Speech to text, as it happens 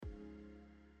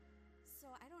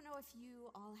know if you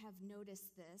all have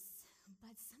noticed this,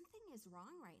 but something is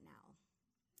wrong right now.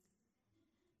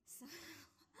 So,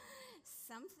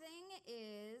 something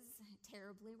is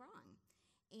terribly wrong.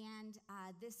 And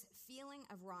this feeling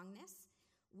of wrongness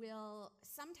will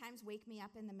sometimes wake me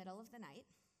up in the middle of the night.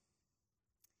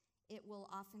 It will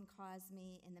often cause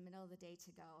me in the middle of the day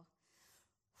to go,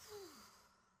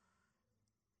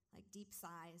 like deep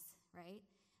sighs, right?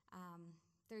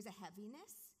 There's a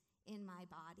heaviness in my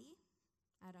body.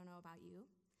 I don't know about you.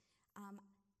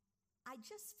 I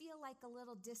just feel like a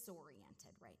little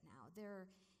disoriented right now. There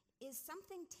is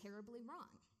something terribly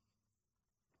wrong.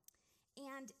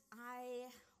 And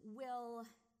I will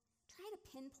try to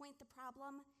pinpoint the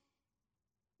problem,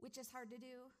 which is hard to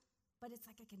do, but it's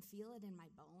like I can feel it in my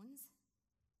bones.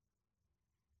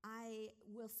 I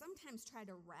will sometimes try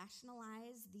to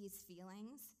rationalize these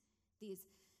feelings, these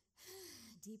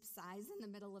deep sighs in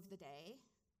the middle of the day.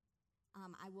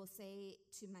 I will say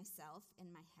to myself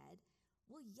in my head,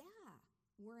 well, yeah,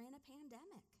 we're in a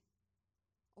pandemic.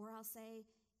 Or I'll say,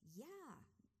 yeah,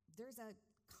 there's a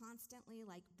constantly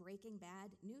like Breaking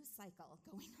Bad news cycle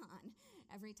going on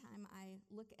every time I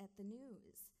look at the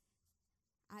news.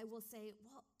 I will say,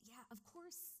 well, yeah, of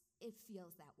course it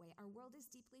feels that way. Our world is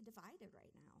deeply divided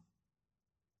right now.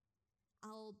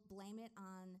 I'll blame it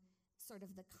on sort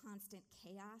of the constant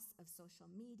chaos of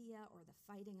social media or the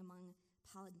fighting among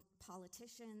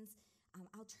politicians.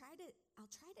 I'll try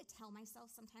to tell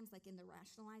myself sometimes, like in the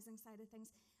rationalizing side of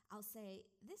things, I'll say,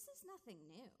 this is nothing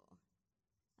new.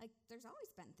 Like, there's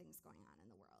always been things going on in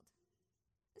the world.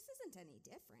 This isn't any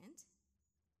different.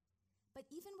 But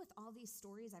even with all these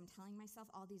stories I'm telling myself,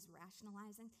 all these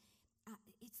rationalizing,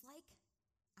 it's like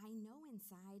I know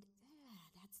inside,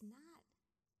 that's not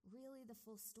really the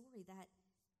full story, that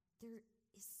there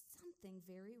is something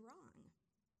very wrong.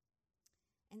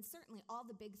 And certainly all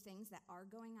the big things that are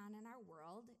going on in our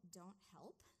world don't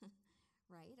help,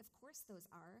 right? Of course, those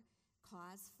are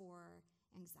cause for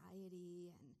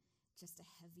anxiety and just a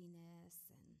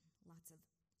heaviness and lots of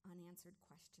unanswered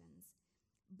questions.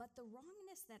 But the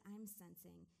wrongness that I'm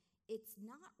sensing, it's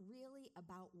not really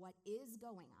about what is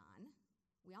going on.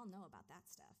 We all know about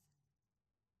that stuff.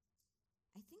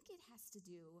 I think it has to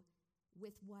do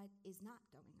with what is not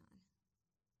going on.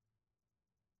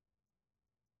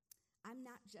 I'm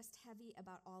not just heavy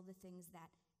about all the things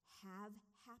that have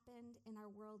happened in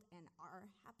our world and are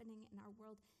happening in our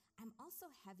world. I'm also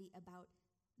heavy about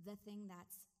the thing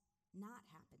that's not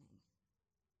happening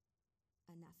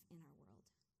enough in our world.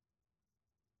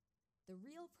 The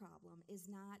real problem is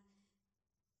not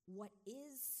what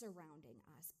is surrounding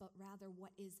us, but rather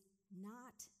what is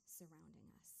not surrounding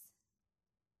us.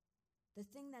 The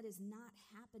thing that is not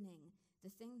happening,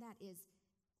 the thing that is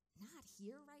not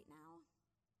here right now,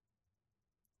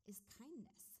 is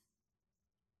kindness.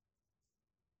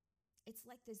 It's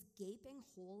like this gaping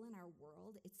hole in our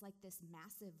world. It's like this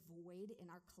massive void in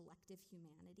our collective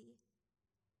humanity.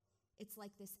 It's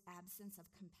like this absence of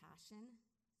compassion,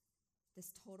 this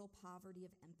total poverty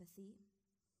of empathy.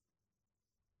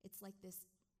 It's like this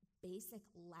basic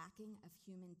lacking of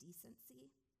human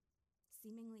decency,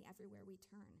 seemingly everywhere we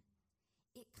turn.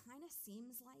 It kind of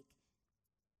seems like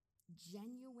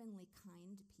genuinely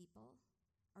kind people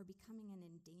are becoming an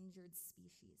endangered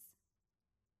species.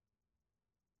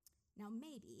 Now,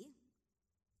 maybe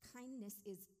kindness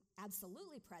is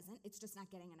absolutely present, it's just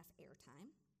not getting enough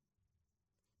airtime.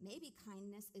 Maybe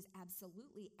kindness is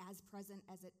absolutely as present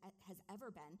as it has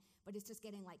ever been, but it's just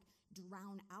getting like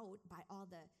drowned out by all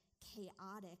the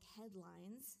chaotic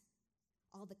headlines,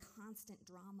 all the constant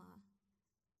drama,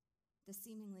 the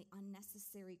seemingly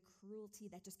unnecessary cruelty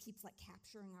that just keeps like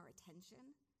capturing our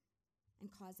attention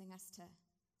and causing us to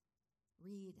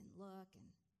read and look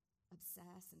and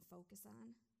obsess and focus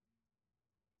on.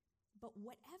 But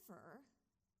whatever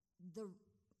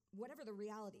the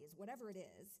reality is, whatever it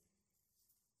is,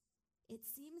 it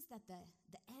seems that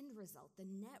the end result, the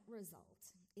net result,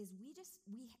 is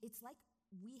it's like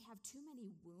we have too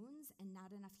many wounds and not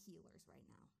enough healers right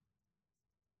now.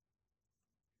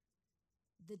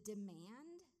 The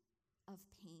demand of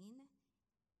pain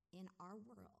in our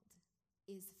world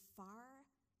is far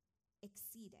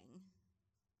exceeding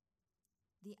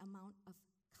the amount of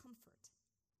comfort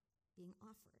being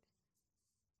offered.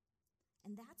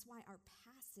 And that's why our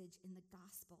passage in the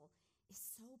gospel is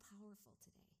so powerful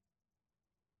today.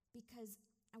 Because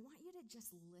I want you to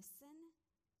just listen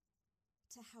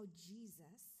to how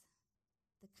Jesus,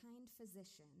 the kind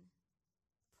physician,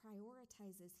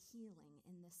 prioritizes healing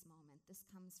in this moment. This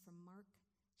comes from Mark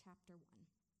chapter 1.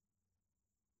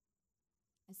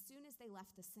 As soon as they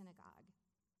left the synagogue,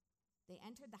 they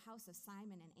entered the house of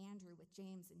Simon and Andrew with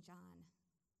James and John.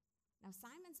 Now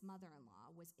Simon's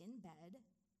mother-in-law was in bed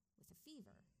with a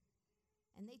fever,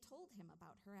 and they told him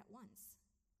about her at once.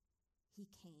 He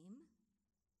came,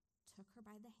 took her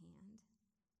by the hand,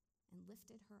 and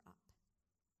lifted her up.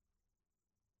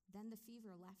 Then the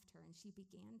fever left her, and she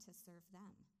began to serve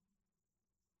them.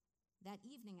 That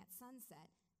evening at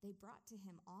sunset, they brought to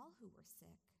him all who were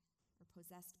sick or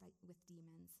possessed with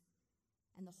demons,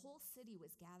 and the whole city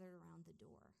was gathered around the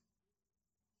door.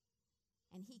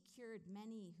 And he cured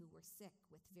many who were sick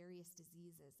with various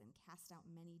diseases and cast out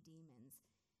many demons.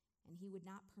 And he would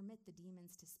not permit the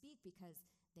demons to speak because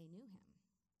they knew him.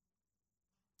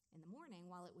 In the morning,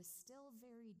 while it was still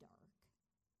very dark,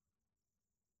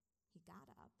 he got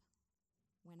up,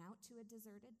 went out to a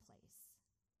deserted place,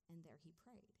 and there he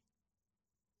prayed.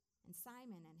 And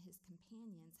Simon and his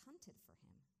companions hunted for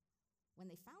him.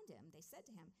 When they found him, they said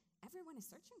to him, "Everyone is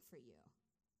searching for you."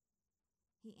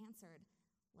 He answered,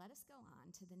 "Let us go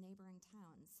on to the neighboring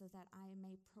towns so that I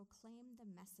may proclaim the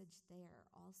message there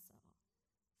also,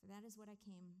 for that is what I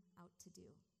came out to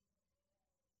do."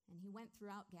 And he went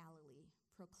throughout Galilee,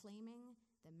 proclaiming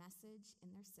the message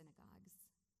in their synagogues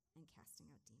and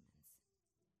casting out demons.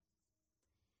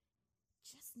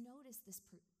 Just notice this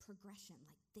progression.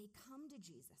 Like, they come to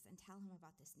Jesus and tell him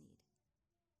about this need.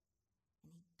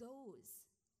 And he goes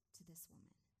to this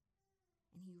woman,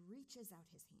 and he reaches out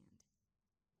his hand,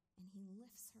 and he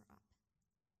lifts her up.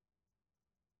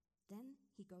 Then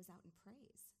he goes out and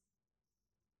prays.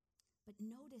 But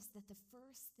notice that the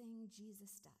first thing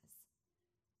Jesus does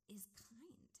is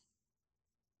kind.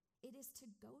 It is to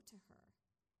go to her.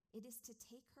 It is to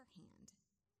take her hand.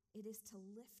 It is to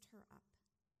lift her up.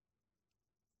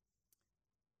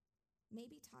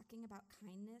 Maybe talking about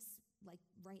kindness, like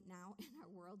right now in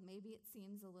our world, maybe it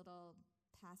seems a little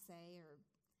passé or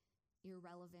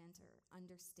irrelevant or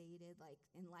understated. Like,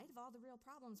 in light of all the real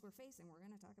problems we're facing, we're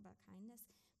going to talk about kindness.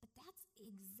 But that's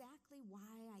exactly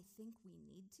why I think we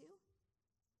need to.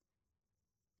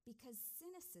 Because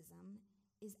cynicism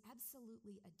is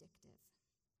absolutely addictive.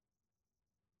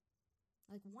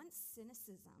 Like, once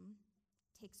cynicism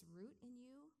takes root in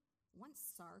you, once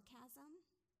sarcasm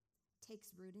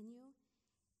takes root in you,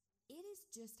 it is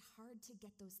just hard to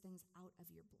get those things out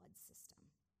of your blood system.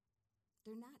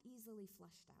 They're not easily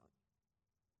flushed out.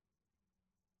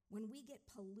 When we get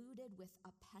polluted with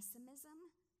a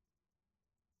pessimism,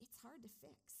 it's hard to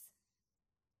fix.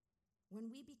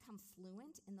 When we become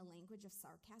fluent in the language of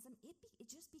sarcasm, it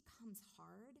just becomes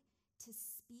hard to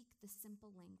speak the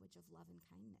simple language of love and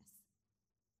kindness.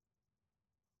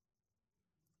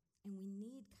 And we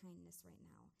need kindness right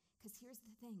now, because here's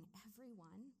the thing: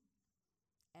 everyone,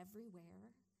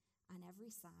 everywhere, on every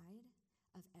side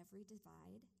of every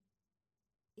divide,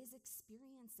 is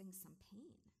experiencing some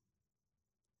pain.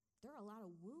 There are a lot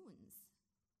of wounds.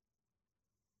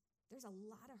 There's a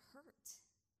lot of hurt.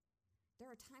 There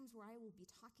are times where I will be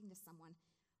talking to someone,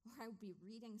 or I will be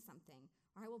reading something,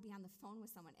 or I will be on the phone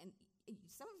with someone, and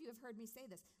some of you have heard me say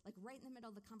this, like right in the middle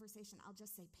of the conversation, I'll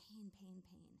just say pain, pain,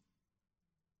 pain.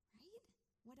 Right?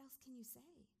 What else can you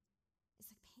say? It's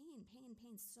like pain, pain,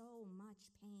 pain, so much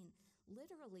pain.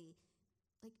 Literally,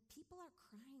 like, people are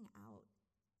crying out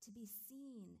to be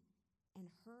seen and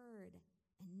heard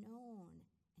and known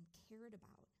and cared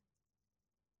about.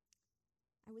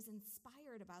 I was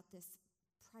inspired about this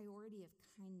priority of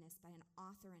kindness by an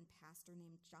author and pastor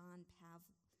named John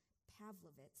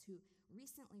Pavlovitz, who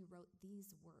recently wrote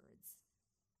these words.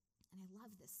 And I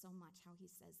love this so much, how he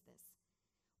says this: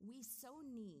 "We so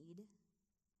need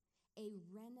a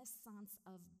renaissance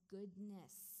of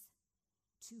goodness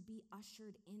to be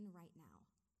ushered in right now.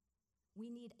 We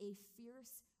need a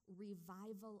fierce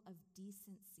revival of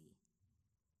decency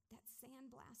that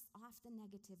sandblasts off the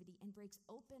negativity and breaks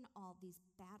open all these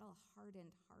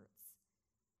battle-hardened hearts,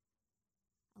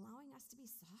 allowing us to be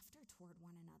softer toward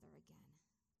one another again.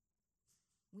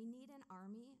 We need an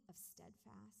army of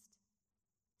steadfast,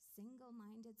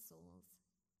 single-minded souls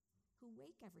who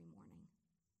wake every morning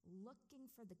looking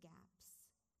for the gaps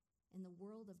in the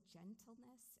world of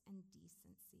gentleness and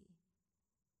decency,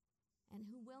 and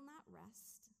who will not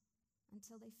rest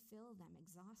until they fill them.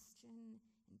 Exhaustion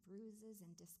and bruises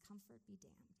and discomfort be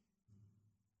damned.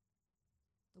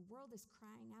 The world is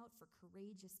crying out for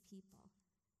courageous people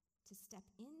to step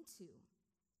into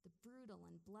the brutal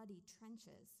and bloody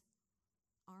trenches,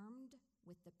 armed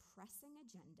with the pressing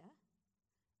agenda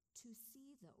to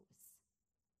see those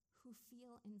who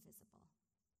feel invisible,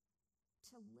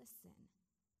 to listen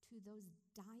to those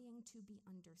dying to be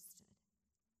understood,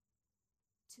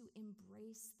 to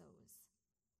embrace those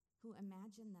who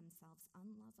imagine themselves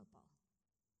unlovable,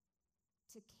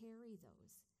 to carry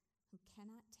those who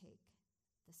cannot take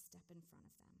the step in front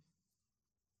of them.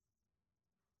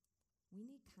 We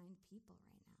need kind people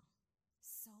right now.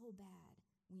 So bad,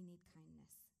 we need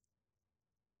kindness.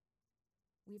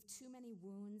 We have too many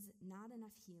wounds, not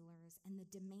enough healers, and the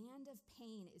demand of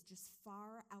pain is just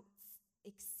far out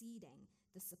exceeding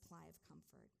the supply of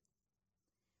comfort.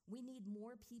 We need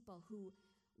more people who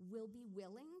will be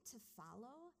willing to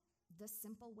follow the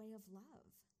simple way of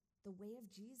love, the way of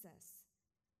Jesus,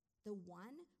 the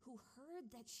one who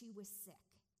heard that she was sick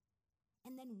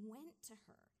and then went to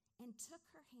her and took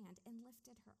her hand and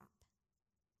lifted her up.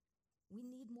 We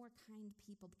need more kind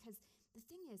people because the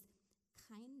thing is,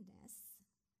 kindness,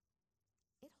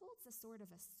 it holds a sort of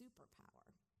a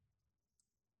superpower.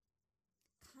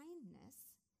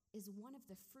 Kindness is one of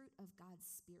the fruit of God's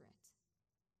Spirit.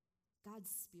 God's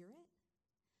Spirit,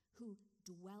 who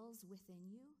dwells within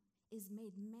you, is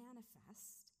made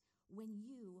manifest when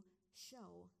you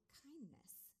show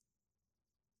kindness.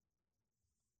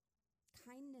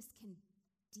 Kindness can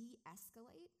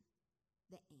de-escalate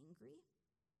the angry.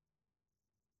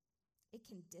 It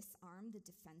can disarm the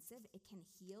defensive. It can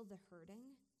heal the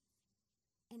hurting.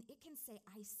 And it can say,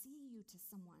 I see you to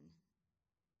someone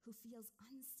who feels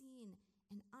unseen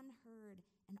and unheard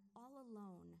and all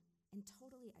alone and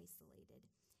totally isolated.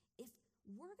 If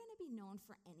we're going to be known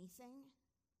for anything,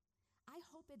 I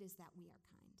hope it is that we are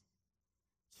kind.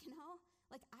 You know,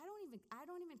 like I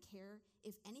don't even care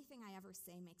if anything I ever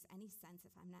say makes any sense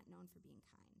if I'm not known for being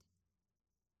kind.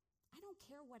 I don't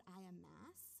care what I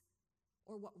amass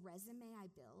or what resume I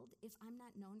build if I'm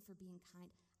not known for being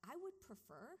kind. I would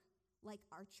prefer, like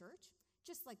our church,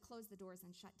 just like close the doors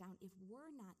and shut down if we're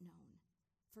not known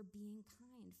for being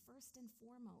kind, first and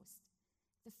foremost.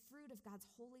 The fruit of God's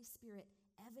Holy Spirit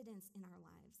evidence in our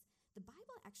lives. The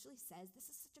Bible actually says,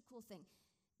 this is such a cool thing,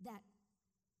 that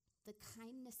the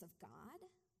kindness of God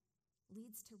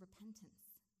leads to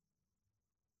repentance.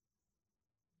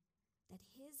 That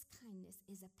his kindness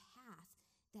is a path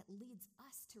that leads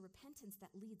us to repentance,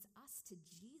 that leads us to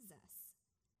Jesus.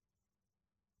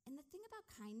 And the thing about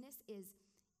kindness is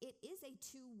it is a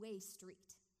two-way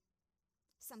street,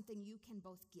 something you can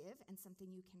both give and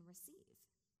something you can receive.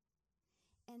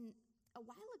 And a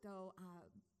while ago,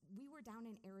 we were down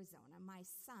in Arizona. My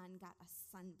son got a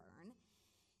sunburn,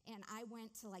 and I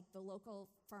went to like the local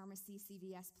pharmacy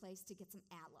CVS place to get some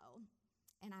aloe.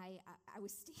 And I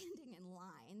was standing in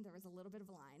line. There was a little bit of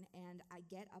a line, and I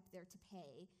get up there to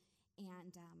pay,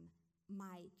 and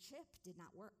my chip did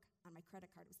not work on my credit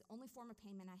card. It was the only form of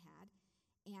payment I had.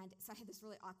 And so I had this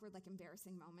really awkward, like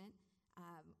embarrassing moment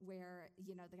where,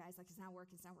 you know, the guy's like, it's not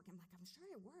working. I'm like, I'm sure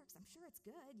it works. I'm sure it's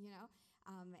good, you know.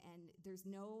 And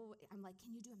I'm like,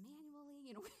 can you do it manually?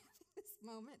 You know, we're having this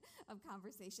moment of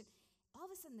conversation. All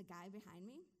of a sudden, the guy behind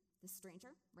me, the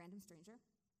stranger, random stranger,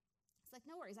 it's like,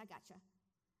 no worries, I gotcha.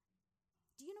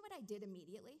 Do you know what I did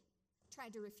immediately?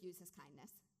 Tried to refuse his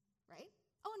kindness, right?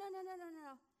 Oh, no.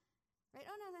 Right?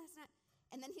 Oh, no, that's not.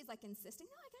 And then he's like insisting,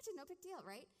 no, I got you, no big deal,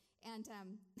 right? And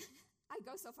I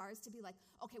go so far as to be like,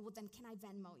 okay, well then can I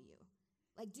Venmo you?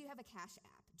 Like, do you have a Cash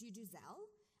App? Do you do Zelle?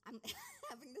 I'm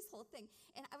having this whole thing.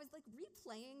 And I was like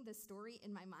replaying the story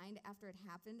in my mind after it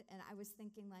happened, and I was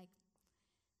thinking like,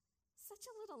 such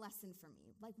a little lesson for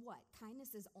me. Like what?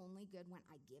 Kindness is only good when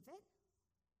I give it?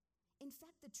 In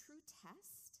fact, the true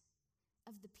test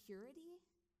of the purity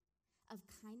of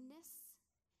kindness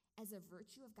as a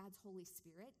virtue of God's Holy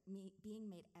Spirit being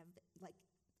made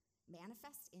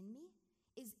manifest in me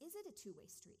is it a two-way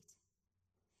street?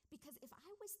 Because if I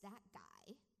was that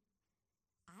guy,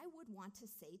 I would want to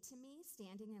say to me,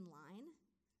 standing in line,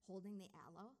 holding the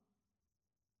aloe,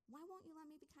 why won't you let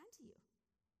me be kind to you?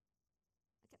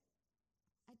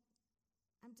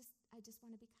 I just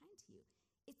want to be kind to you.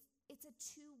 It's a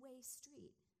two-way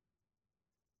street.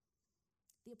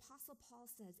 The Apostle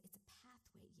Paul says it's a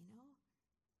pathway, you know?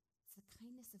 It's the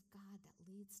kindness of God that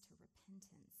leads to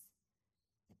repentance,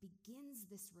 that begins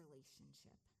this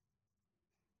relationship.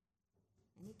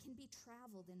 And it can be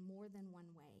traveled in more than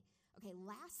one way. Okay,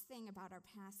 last thing about our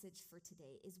passage for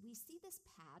today is we see this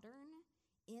pattern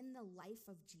in the life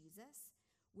of Jesus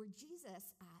where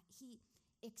Jesus, he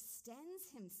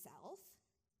extends himself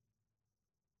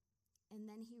and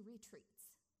then he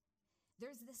retreats.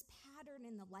 There's this pattern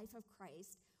in the life of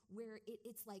Christ where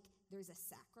it's like there's a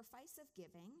sacrifice of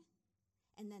giving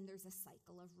and then there's a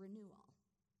cycle of renewal.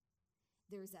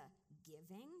 There's a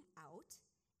giving out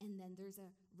and then there's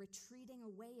a retreating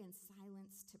away in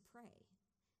silence to pray.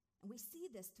 And we see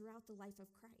this throughout the life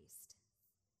of Christ.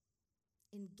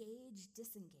 Engage,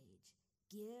 disengage,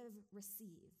 give,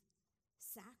 receive,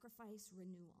 sacrifice,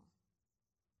 renewal.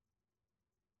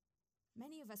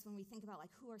 Many of us, when we think about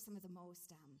like who are some of the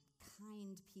most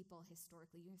kind people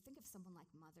historically, you think of someone like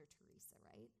Mother Teresa,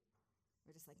 right?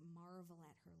 or just like marvel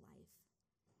at her life.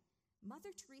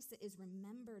 Mother Teresa is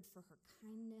remembered for her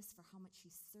kindness, for how much she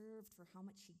served, for how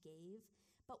much she gave.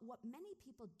 But what many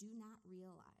people do not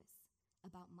realize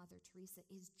about Mother Teresa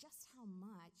is just how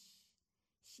much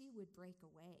she would break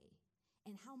away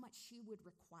and how much she would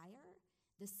require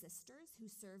the sisters who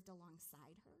served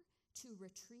alongside her to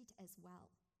retreat as well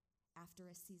after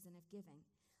a season of giving.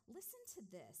 Listen to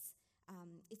this.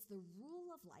 It's the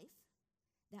rule of life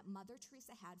that Mother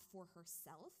Teresa had for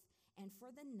herself and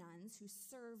for the nuns who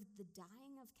served the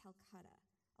dying of Calcutta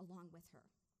along with her.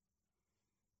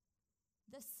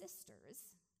 The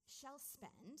sisters shall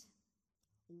spend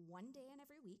 1 day in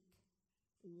every week,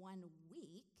 1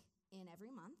 week in every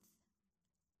month,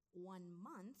 1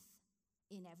 month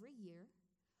in every year,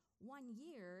 1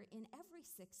 year in every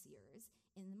 6 years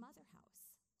in the mother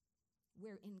house,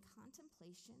 where in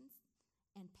contemplation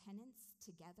and penance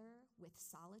together with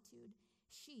solitude,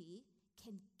 she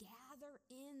can gather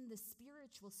in the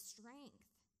spiritual strength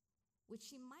which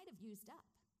she might have used up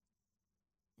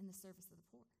in the service of the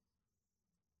poor.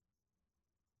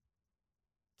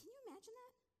 Can you imagine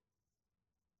that?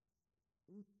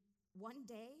 1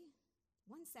 day,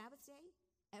 1 Sabbath day,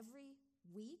 every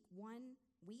week, 1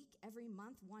 week, every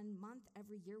month, 1 month,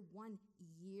 every year, 1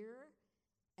 year,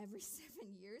 every 7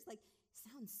 years. Like,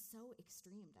 sounds so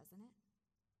extreme, doesn't it?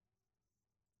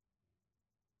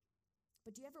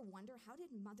 But do you ever wonder, how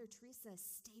did Mother Teresa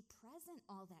stay present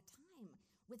all that time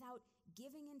without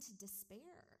giving into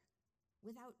despair,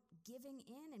 without giving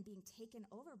in and being taken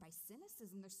over by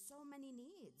cynicism? There's so many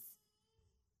needs.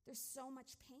 There's so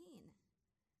much pain.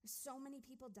 There's so many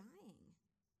people dying.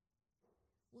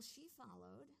 Well, she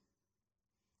followed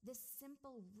this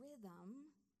simple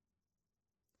rhythm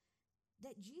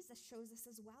that Jesus shows us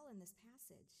as well in this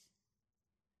passage,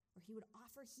 where he would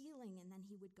offer healing and then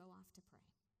he would go off to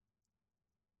pray.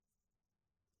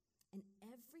 And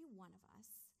every one of us,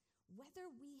 whether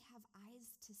we have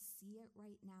eyes to see it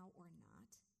right now or not,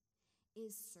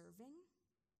 is serving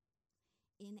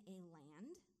in a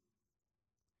land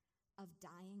of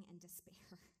dying and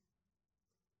despair.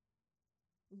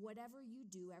 Whatever you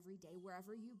do every day,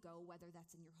 wherever you go, whether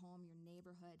that's in your home, your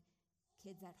neighborhood,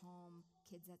 kids at home,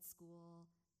 kids at school,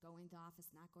 going to the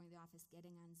office, not going to the office,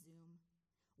 getting on Zoom,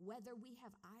 whether we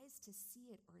have eyes to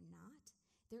see it or not,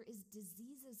 there is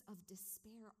diseases of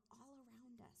despair all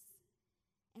around us.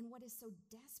 And what is so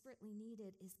desperately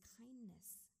needed is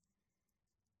kindness.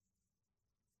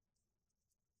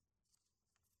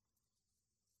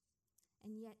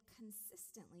 And yet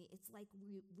consistently, it's like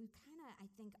we kind of, I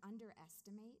think,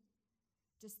 underestimate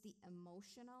just the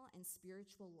emotional and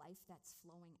spiritual life that's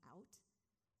flowing out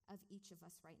of each of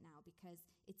us right now, because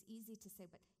it's easy to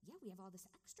say, but yeah, we have all this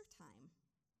extra time.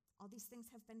 All these things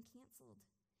have been canceled.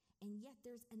 And yet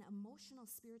there's an emotional,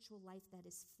 spiritual life that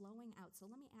is flowing out. So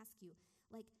let me ask you,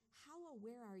 like, how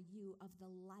aware are you of the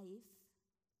life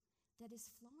that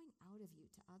is flowing out of you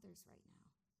to others right now?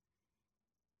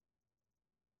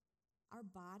 Our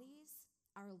bodies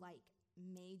are like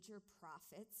major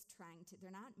prophets they're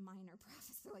not minor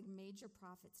prophets, they're like major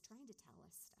prophets trying to tell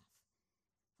us stuff.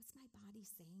 What's my body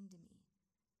saying to me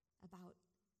about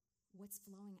what's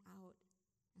flowing out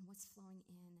and what's flowing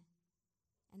in?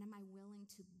 And am I willing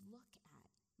to look at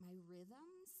my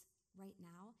rhythms right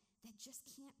now that just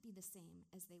can't be the same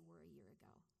as they were a year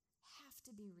ago? Have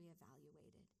to be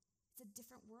reevaluated. It's a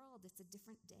different world. It's a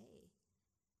different day.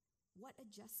 What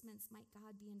adjustments might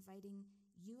God be inviting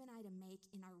you and I to make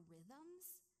in our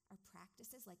rhythms, our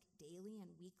practices, like daily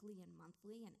and weekly and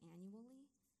monthly and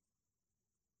annually?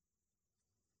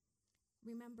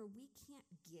 Remember, we can't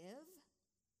give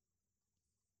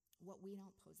what we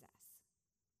don't possess.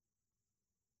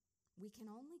 We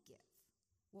can only give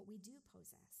what we do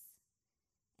possess.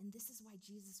 And this is why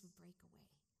Jesus would break away.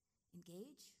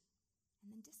 Engage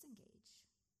and then disengage.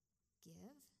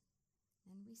 Give,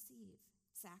 then receive.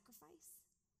 Sacrifice,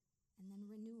 and then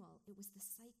renewal. It was the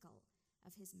cycle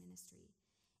of his ministry.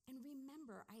 And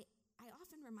remember, I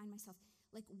often remind myself,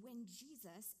 like when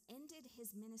Jesus ended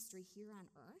his ministry here on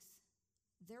earth,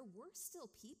 there were still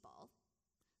people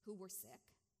who were sick.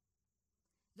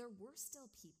 There were still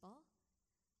people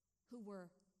who were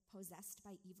possessed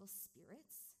by evil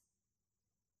spirits.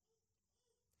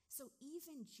 So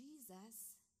even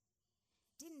Jesus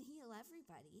didn't heal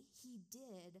everybody. He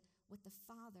did what the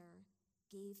Father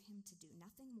gave him to do.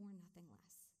 Nothing more, nothing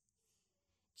less.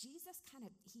 Jesus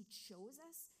he chose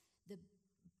us the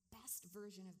best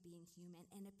version of being human,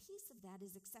 and a piece of that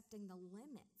is accepting the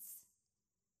limits.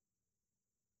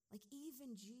 Like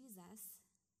even Jesus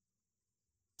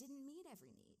didn't meet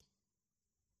every need.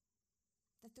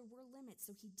 That there were limits,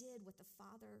 so he did what the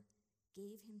Father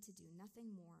gave him to do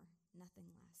nothing more, nothing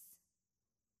less.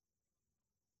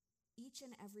 Each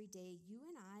and every day, you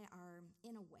and I are,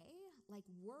 in a way, like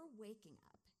we're waking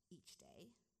up each day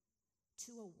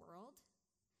to a world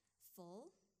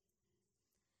full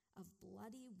of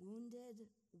bloody, wounded,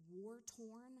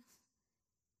 war-torn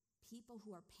people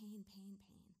who are pain,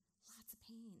 lots of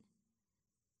pain.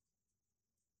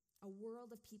 A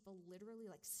world of people literally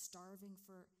like starving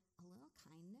for a little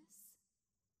kindness.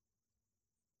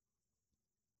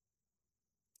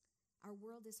 Our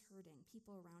world is hurting.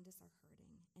 People around us are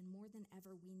hurting. And more than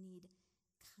ever, we need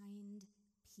kind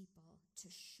people to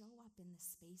show up in the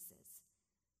spaces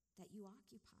that you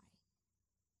occupy.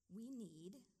 We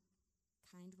need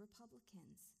kind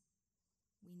Republicans.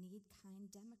 We need kind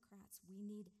Democrats. We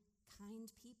need kind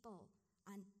people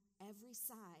on every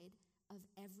side of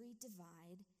every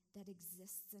divide that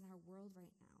exists in our world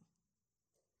right now.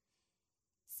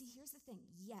 See, here's the thing.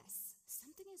 Yes,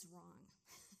 something is wrong.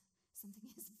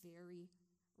 Something is very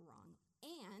wrong.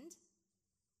 And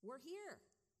we're here.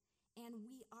 And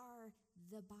we are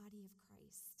the body of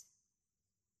Christ.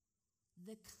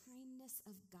 The kindness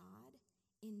of God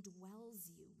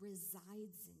indwells you,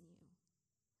 resides in you.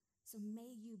 So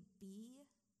may you be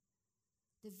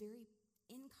the very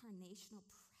incarnational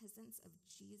presence of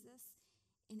Jesus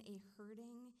in a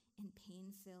hurting and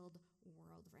pain-filled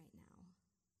world right now.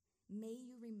 May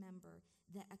you remember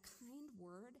that a kind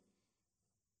word,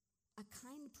 a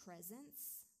kind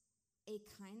presence, a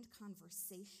kind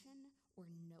conversation or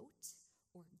note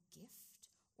or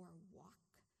gift or walk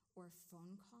or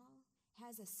phone call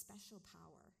has a special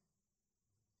power.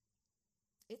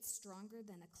 It's stronger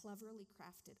than a cleverly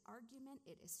crafted argument.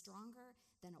 It is stronger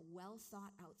than a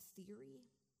well-thought-out theory.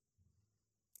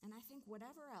 And I think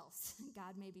whatever else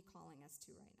God may be calling us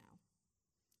to right now,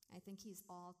 I think he's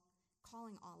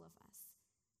calling all of us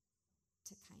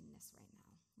to kindness right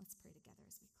now. Let's pray together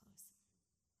as we close.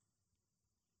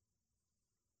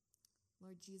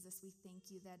 Lord Jesus, we thank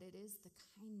you that it is the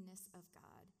kindness of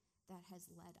God that has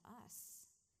led us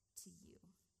to you.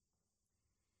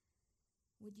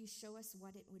 Would you show us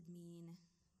what it would mean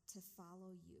to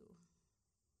follow you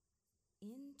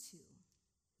into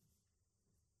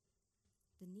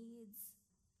the needs,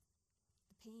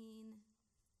 the pain,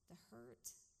 the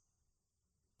hurt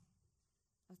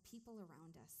of people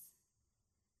around us?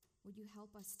 Would you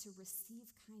help us to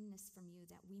receive kindness from you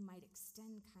that we might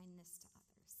extend kindness to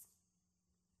others?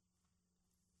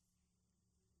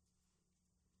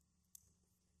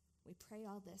 We pray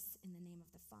all this in the name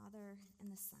of the Father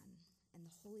and the Son and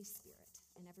the Holy Spirit.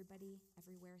 And everybody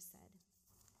everywhere said,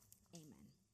 amen.